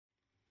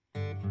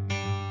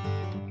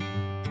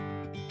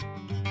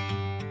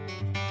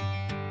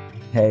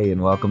Hey,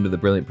 and welcome to the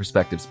Brilliant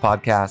Perspectives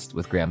podcast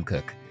with Graham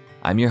Cook.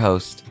 I'm your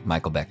host,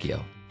 Michael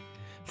Becchio.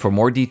 For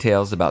more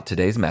details about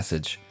today's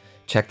message,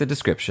 check the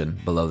description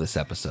below this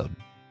episode.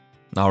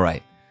 All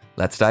right,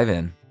 let's dive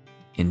in.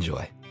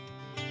 Enjoy.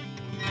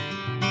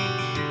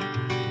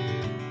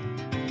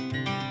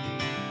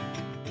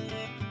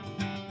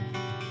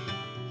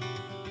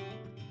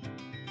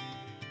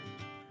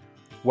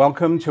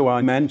 Welcome to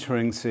our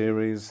mentoring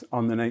series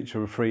on the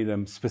nature of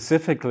freedom.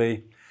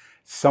 Specifically,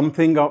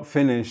 something got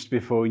finished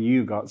before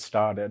you got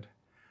started.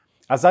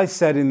 As I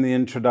said in the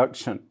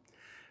introduction,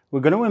 we're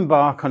going to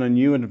embark on a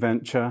new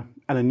adventure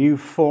and a new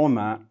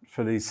format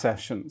for these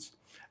sessions,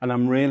 and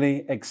I'm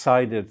really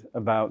excited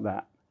about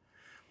that.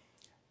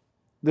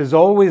 There's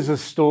always a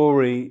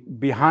story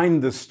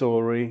behind the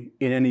story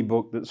in any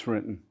book that's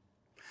written.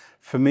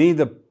 For me,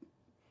 the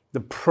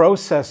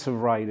process of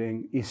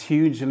writing is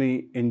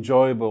hugely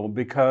enjoyable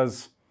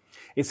because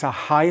it's a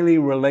highly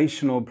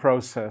relational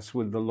process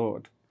with the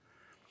Lord.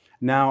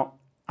 Now,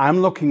 I'm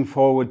looking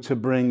forward to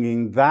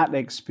bringing that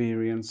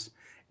experience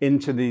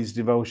into these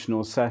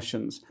devotional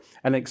sessions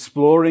and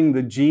exploring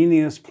the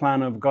genius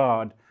plan of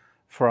God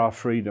for our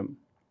freedom.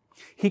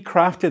 He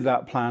crafted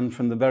that plan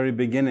from the very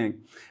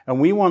beginning, and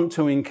we want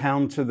to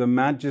encounter the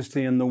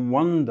majesty and the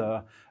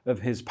wonder of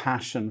His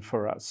passion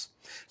for us.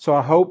 So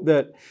I hope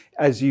that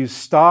as you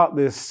start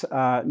this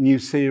new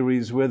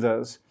series with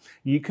us,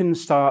 you can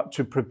start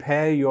to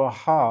prepare your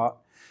heart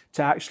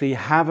to actually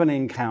have an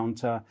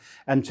encounter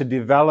and to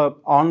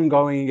develop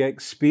ongoing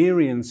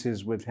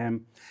experiences with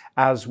Him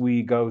as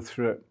we go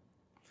through it.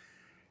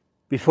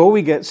 Before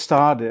we get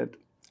started,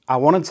 I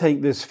want to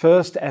take this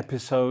first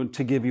episode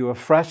to give you a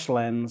fresh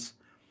lens,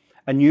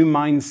 a new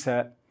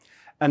mindset,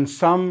 and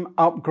some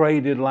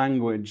upgraded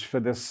language for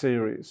this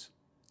series.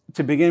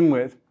 To begin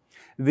with,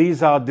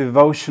 these are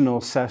devotional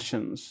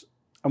sessions.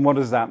 And what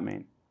does that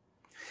mean?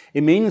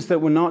 It means that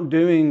we're not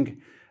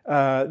doing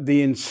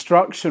the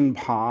instruction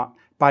part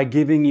by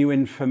giving you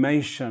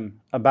information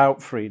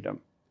about freedom.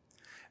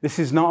 This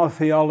is not a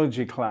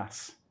theology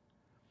class.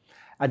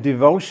 A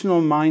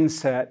devotional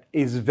mindset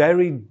is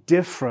very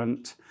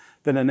different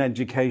than an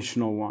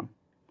educational one.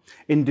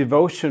 In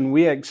devotion,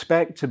 we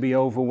expect to be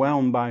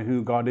overwhelmed by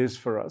who God is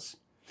for us.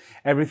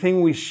 Everything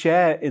we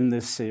share in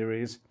this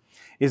series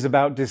is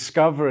about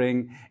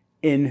discovering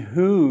in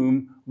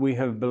whom we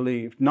have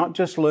believed, not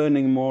just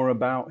learning more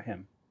about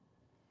Him.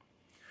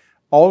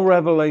 All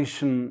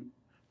revelation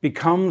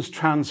becomes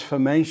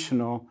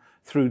transformational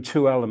through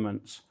two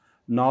elements,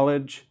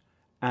 knowledge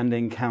and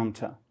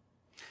encounter.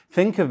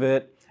 Think of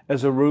it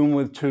as a room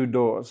with two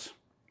doors.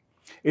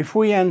 If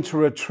we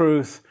enter a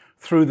truth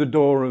through the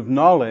door of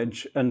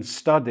knowledge and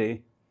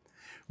study,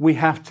 we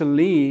have to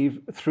leave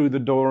through the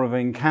door of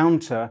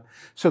encounter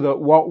so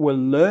that what we're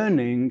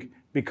learning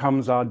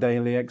becomes our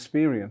daily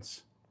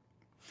experience.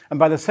 And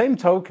by the same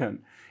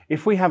token,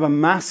 if we have a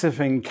massive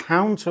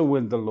encounter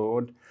with the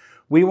Lord,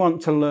 we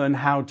want to learn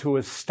how to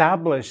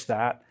establish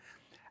that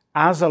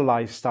as a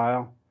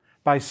lifestyle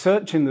by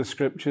searching the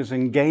Scriptures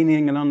and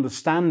gaining an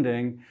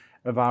understanding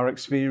of our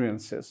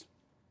experiences.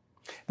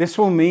 This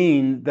will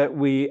mean that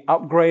we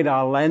upgrade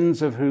our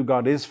lens of who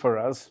God is for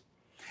us,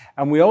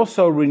 and we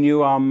also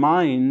renew our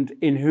mind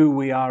in who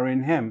we are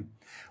in Him,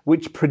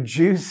 which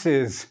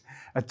produces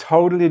a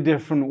totally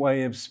different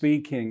way of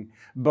speaking,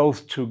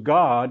 both to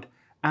God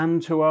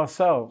and to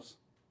ourselves.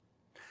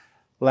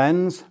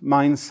 Lens,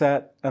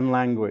 mindset, and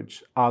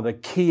language are the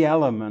key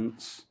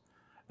elements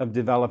of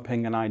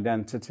developing an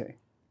identity.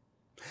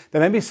 There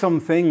may be some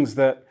things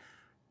that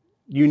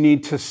you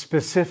need to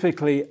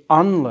specifically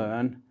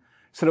unlearn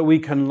so that we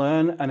can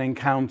learn and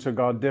encounter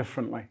God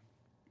differently.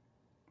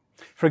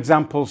 For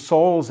example,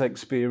 Saul's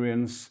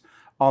experience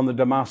on the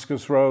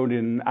Damascus Road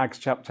in Acts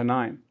chapter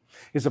 9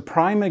 is a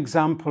prime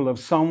example of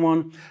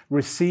someone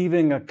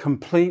receiving a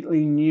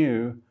completely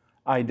new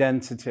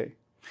identity.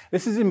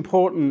 This is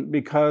important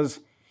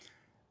because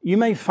you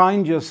may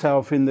find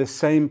yourself in this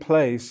same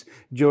place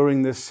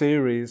during this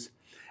series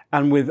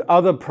and with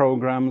other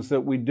programs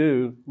that we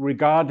do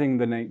regarding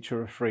the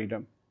nature of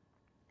freedom.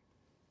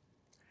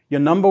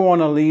 Your number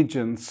one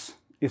allegiance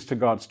is to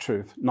God's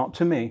truth, not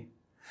to me,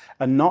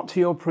 and not to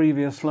your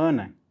previous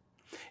learning.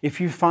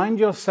 If you find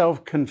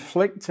yourself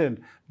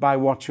conflicted by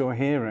what you're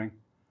hearing,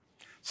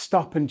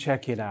 stop and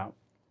check it out.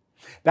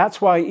 That's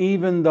why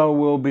even though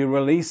we'll be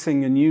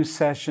releasing a new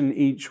session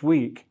each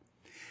week,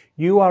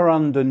 you are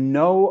under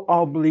no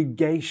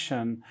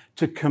obligation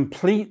to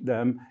complete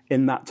them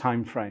in that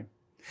time frame.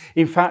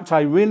 In fact,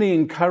 I really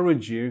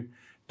encourage you,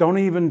 don't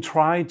even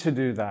try to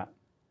do that.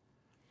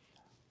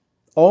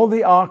 All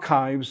the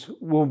archives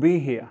will be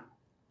here.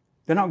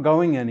 They're not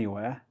going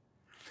anywhere.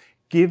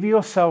 Give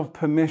yourself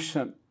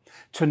permission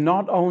to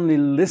not only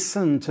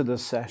listen to the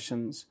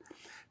sessions,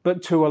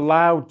 but to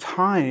allow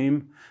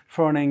time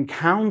for an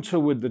encounter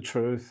with the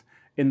truth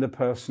in the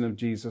person of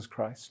Jesus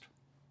Christ.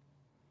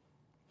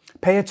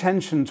 Pay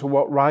attention to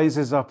what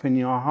rises up in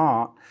your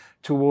heart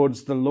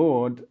towards the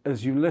Lord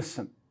as you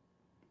listen.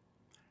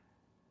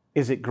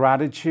 Is it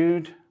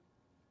gratitude,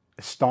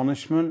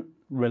 astonishment,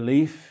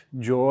 relief,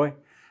 joy,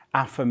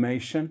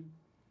 affirmation?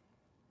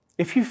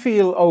 If you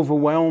feel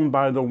overwhelmed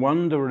by the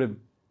wonder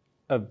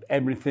of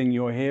everything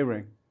you're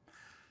hearing,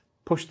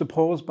 push the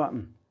pause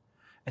button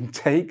and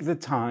take the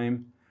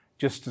time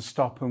just to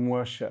stop and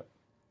worship.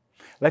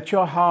 Let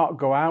your heart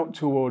go out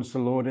towards the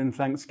Lord in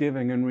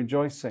thanksgiving and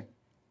rejoicing.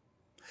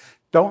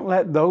 Don't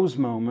let those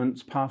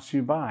moments pass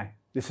you by.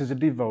 This is a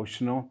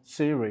devotional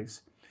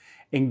series.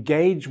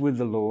 Engage with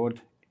the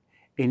Lord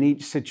in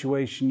each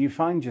situation you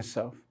find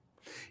yourself.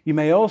 You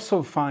may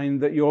also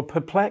find that you're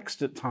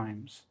perplexed at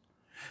times.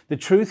 The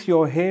truth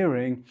you're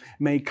hearing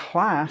may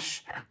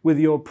clash with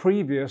your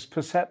previous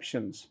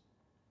perceptions.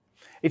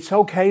 It's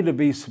okay to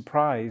be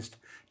surprised.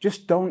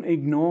 Just don't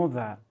ignore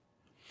that.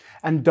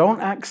 And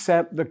don't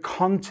accept the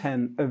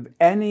content of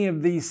any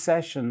of these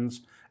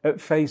sessions at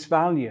face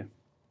value.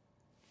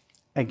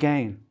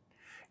 Again,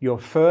 your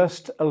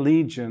first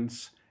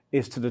allegiance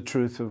is to the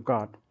truth of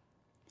God.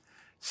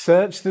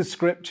 Search the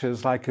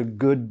scriptures like a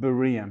good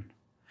Berean.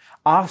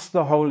 Ask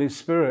the Holy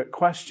Spirit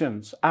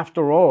questions.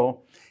 After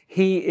all,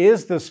 He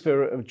is the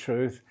Spirit of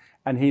truth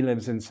and He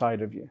lives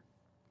inside of you.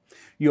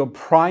 Your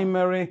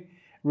primary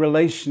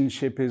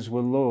relationship is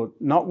with the Lord,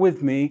 not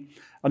with me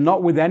and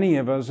not with any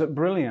of us at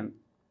Brilliant.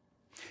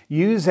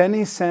 Use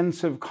any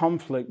sense of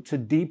conflict to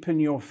deepen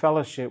your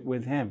fellowship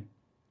with Him,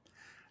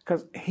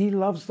 because He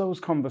loves those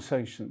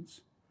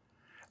conversations.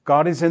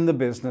 God is in the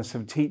business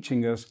of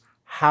teaching us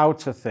how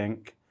to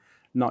think,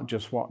 not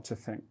just what to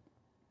think.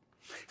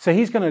 So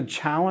He's going to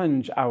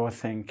challenge our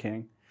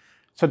thinking.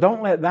 So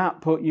don't let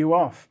that put you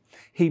off.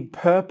 He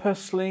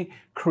purposely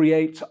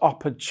creates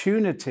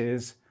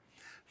opportunities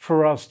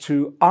for us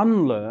to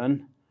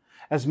unlearn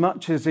as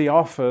much as He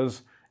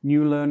offers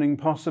new learning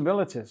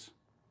possibilities.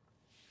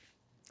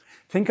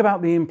 Think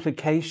about the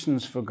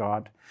implications for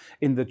God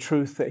in the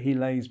truth that He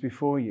lays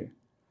before you.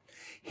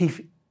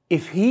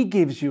 If He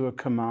gives you a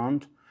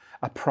command,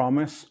 a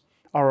promise,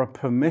 or a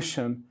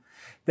permission,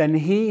 then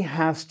He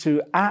has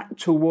to act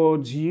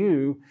towards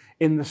you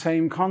in the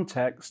same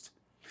context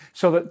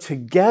so that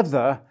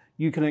together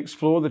you can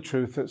explore the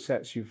truth that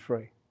sets you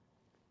free.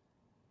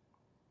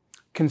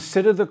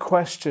 Consider the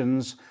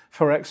questions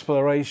for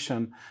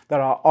exploration that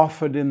are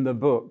offered in the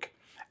book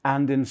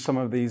and in some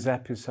of these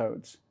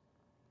episodes.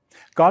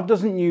 God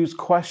doesn't use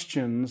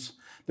questions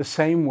the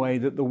same way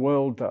that the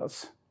world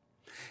does.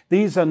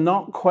 These are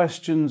not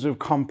questions of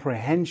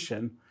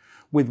comprehension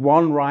with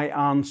one right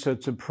answer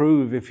to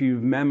prove if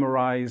you've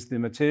memorized the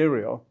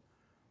material.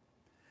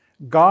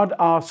 God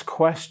asks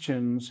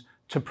questions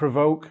to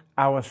provoke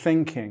our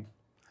thinking,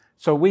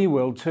 so we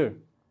will too.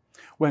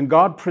 When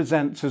God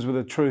presents us with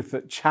a truth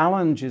that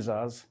challenges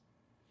us,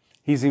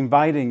 He's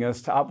inviting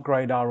us to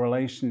upgrade our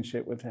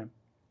relationship with Him.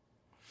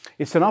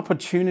 It's an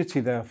opportunity,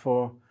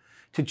 therefore,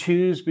 to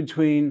choose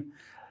between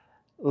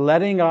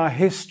letting our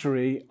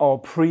history or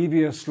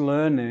previous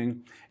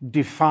learning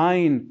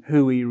define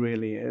who He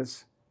really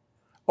is,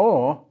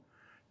 or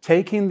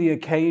taking the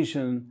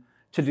occasion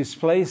to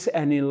displace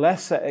any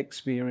lesser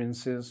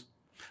experiences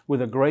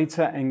with a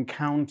greater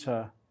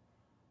encounter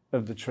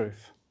of the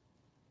truth.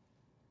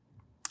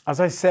 As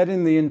I said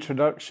in the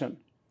introduction,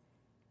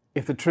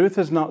 if the truth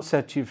has not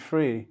set you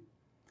free,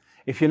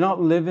 if you're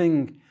not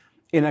living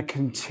in a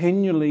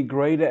continually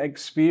greater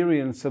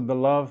experience of the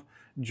love,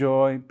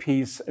 joy,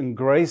 peace, and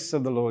grace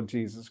of the Lord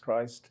Jesus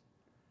Christ,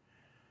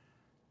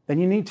 then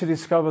you need to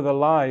discover the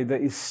lie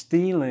that is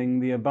stealing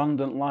the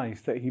abundant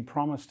life that He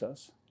promised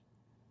us.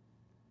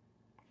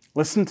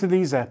 Listen to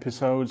these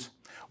episodes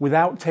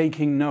without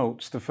taking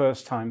notes the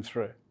first time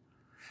through.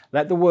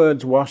 Let the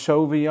words wash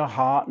over your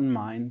heart and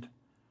mind,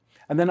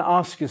 and then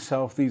ask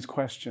yourself these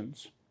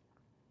questions.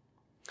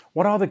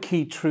 What are the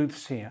key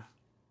truths here?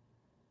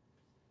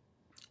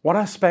 What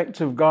aspects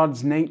of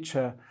God's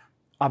nature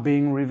are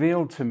being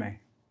revealed to me?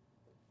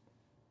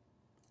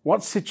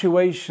 What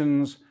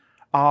situations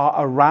are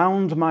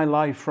around my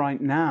life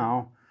right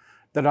now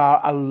that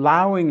are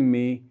allowing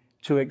me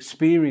to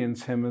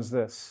experience Him as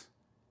this?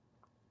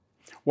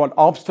 What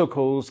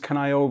obstacles can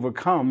I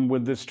overcome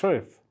with this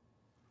truth?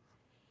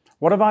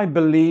 What have I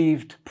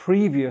believed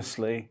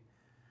previously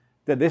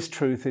that this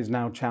truth is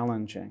now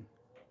challenging?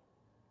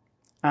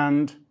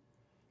 And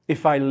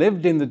if I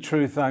lived in the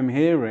truth I'm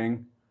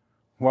hearing,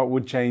 what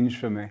would change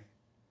for me?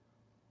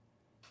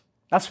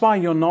 That's why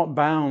you're not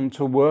bound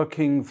to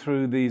working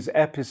through these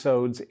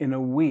episodes in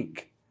a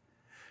week.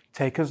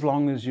 Take as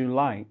long as you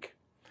like,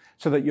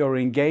 so that you're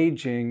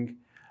engaging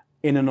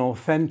in an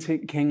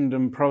authentic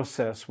kingdom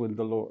process with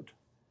the Lord.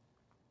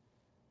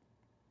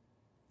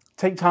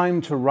 Take time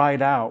to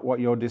write out what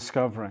you're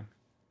discovering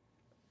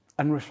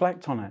and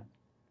reflect on it.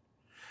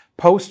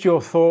 Post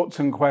your thoughts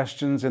and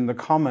questions in the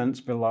comments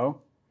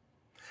below,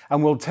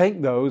 and we'll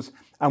take those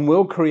and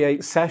we'll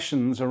create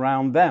sessions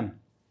around them.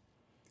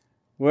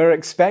 We're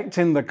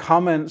expecting the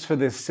comments for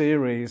this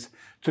series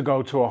to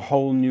go to a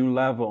whole new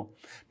level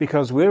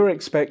because we're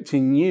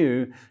expecting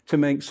you to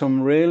make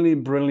some really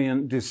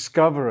brilliant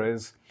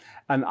discoveries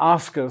and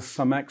ask us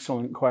some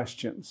excellent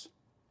questions.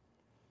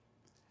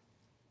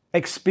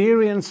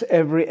 Experience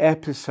every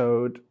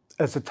episode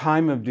as a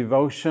time of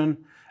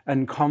devotion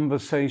and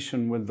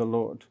conversation with the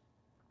Lord.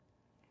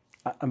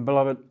 And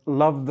beloved,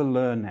 love the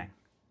learning.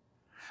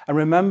 And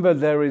remember,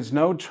 there is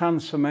no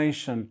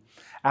transformation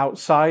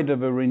outside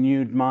of a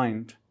renewed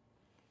mind.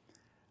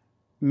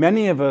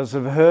 Many of us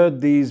have heard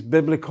these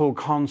biblical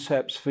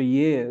concepts for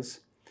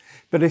years,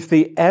 but if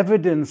the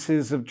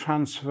evidences of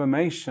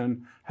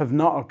transformation have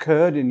not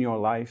occurred in your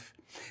life,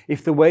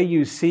 if the way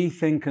you see,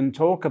 think, and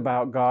talk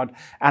about God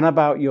and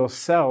about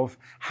yourself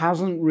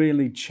hasn't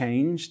really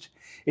changed,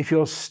 if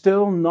you're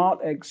still not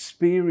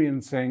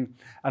experiencing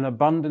an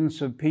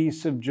abundance of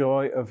peace, of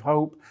joy, of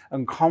hope,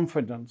 and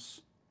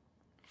confidence,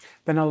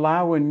 then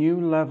allow a new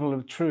level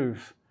of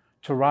truth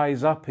to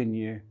rise up in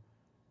you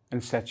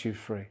and set you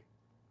free.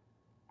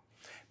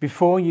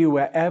 Before you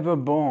were ever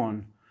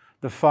born,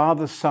 the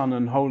Father, Son,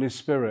 and Holy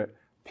Spirit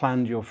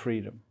planned your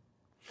freedom.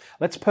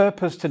 Let's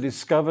purpose to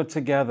discover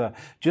together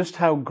just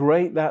how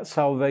great that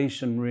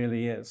salvation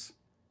really is.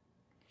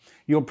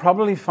 You'll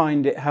probably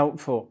find it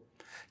helpful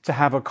to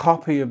have a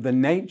copy of The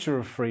Nature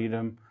of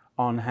Freedom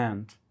on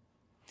hand.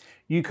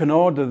 You can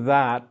order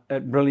that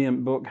at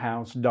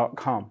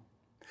brilliantbookhouse.com.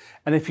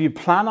 And if you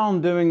plan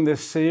on doing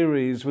this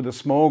series with a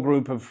small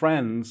group of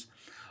friends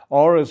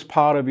or as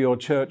part of your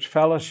church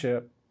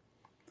fellowship,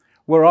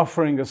 we're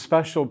offering a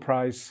special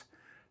price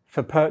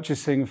for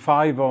purchasing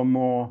 5 or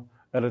more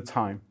at a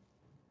time.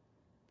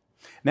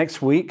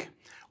 Next week,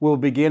 we'll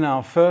begin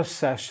our first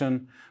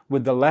session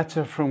with the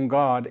letter from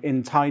God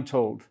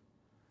entitled,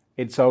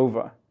 It's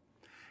Over.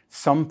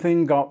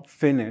 Something got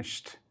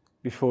finished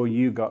before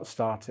you got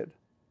started.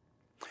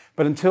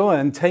 But until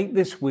then, take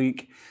this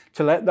week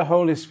to let the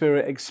Holy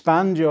Spirit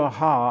expand your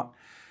heart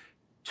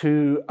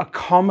to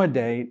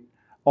accommodate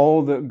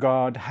all that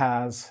God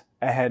has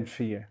ahead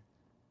for you.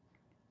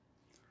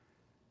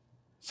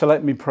 So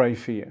let me pray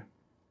for you.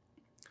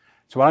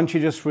 So why don't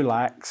you just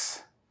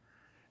relax,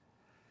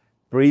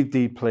 breathe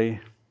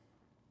deeply,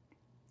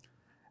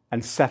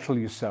 and settle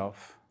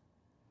yourself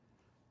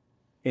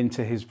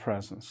into His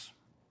presence.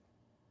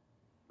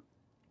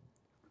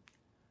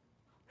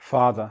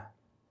 Father,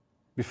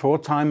 before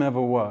time ever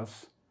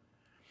was,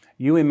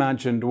 you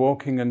imagined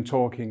walking and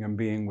talking and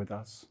being with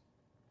us.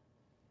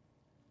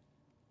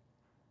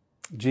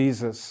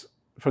 Jesus,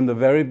 from the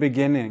very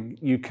beginning,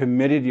 you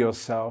committed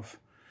yourself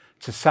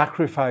to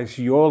sacrifice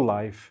your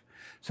life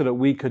so that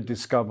we could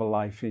discover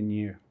life in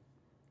you.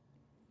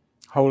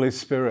 Holy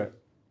Spirit,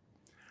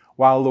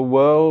 while the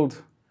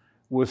world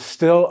was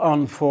still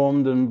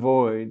unformed and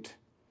void,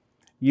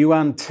 you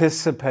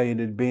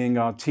anticipated being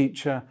our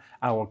teacher,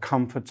 our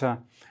comforter,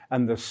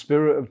 and the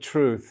Spirit of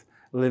truth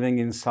living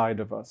inside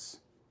of us.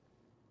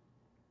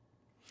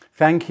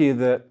 Thank you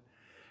that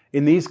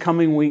in these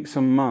coming weeks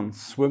and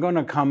months, we're going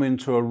to come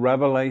into a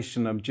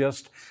revelation of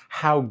just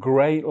how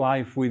great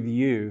life with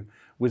you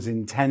was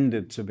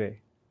intended to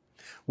be.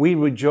 We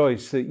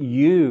rejoice that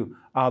you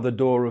are the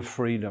door of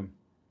freedom.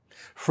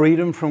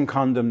 Freedom from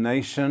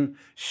condemnation,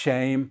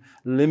 shame,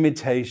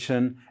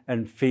 limitation,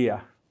 and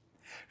fear.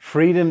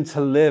 Freedom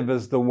to live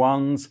as the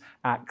ones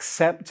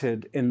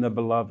accepted in the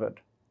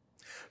Beloved.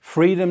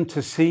 Freedom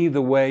to see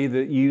the way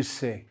that you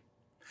see,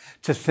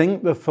 to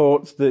think the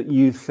thoughts that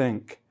you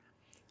think,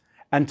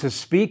 and to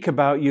speak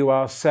about you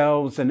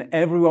ourselves and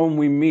everyone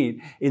we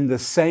meet in the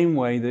same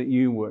way that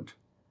you would.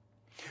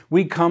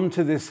 We come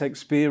to this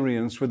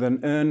experience with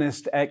an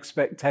earnest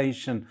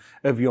expectation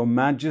of your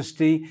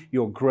majesty,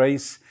 your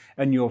grace,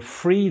 and your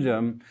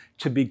freedom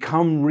to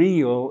become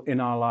real in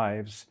our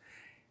lives.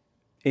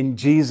 In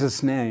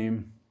Jesus'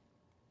 name,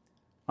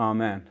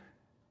 amen.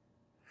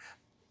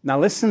 Now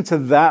listen to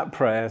that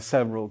prayer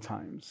several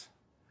times.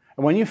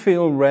 And when you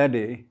feel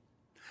ready,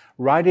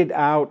 write it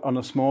out on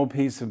a small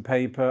piece of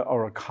paper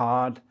or a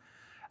card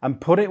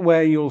and put it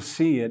where you'll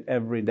see it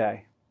every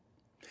day.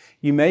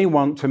 You may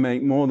want to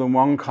make more than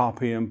one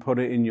copy and put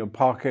it in your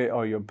pocket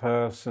or your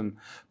purse and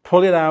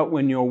pull it out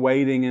when you're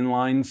waiting in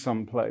line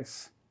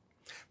someplace.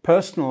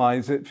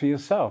 Personalize it for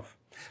yourself.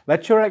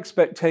 Let your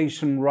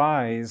expectation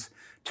rise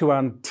to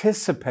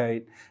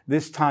anticipate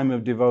this time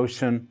of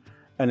devotion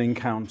and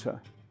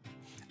encounter.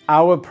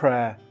 Our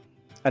prayer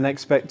and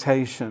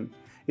expectation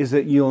is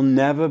that you'll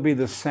never be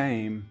the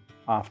same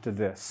after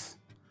this.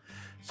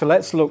 So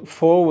let's look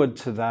forward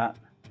to that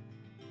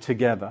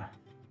together.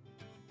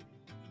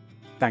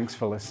 Thanks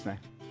for listening.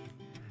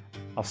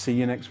 I'll see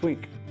you next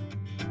week.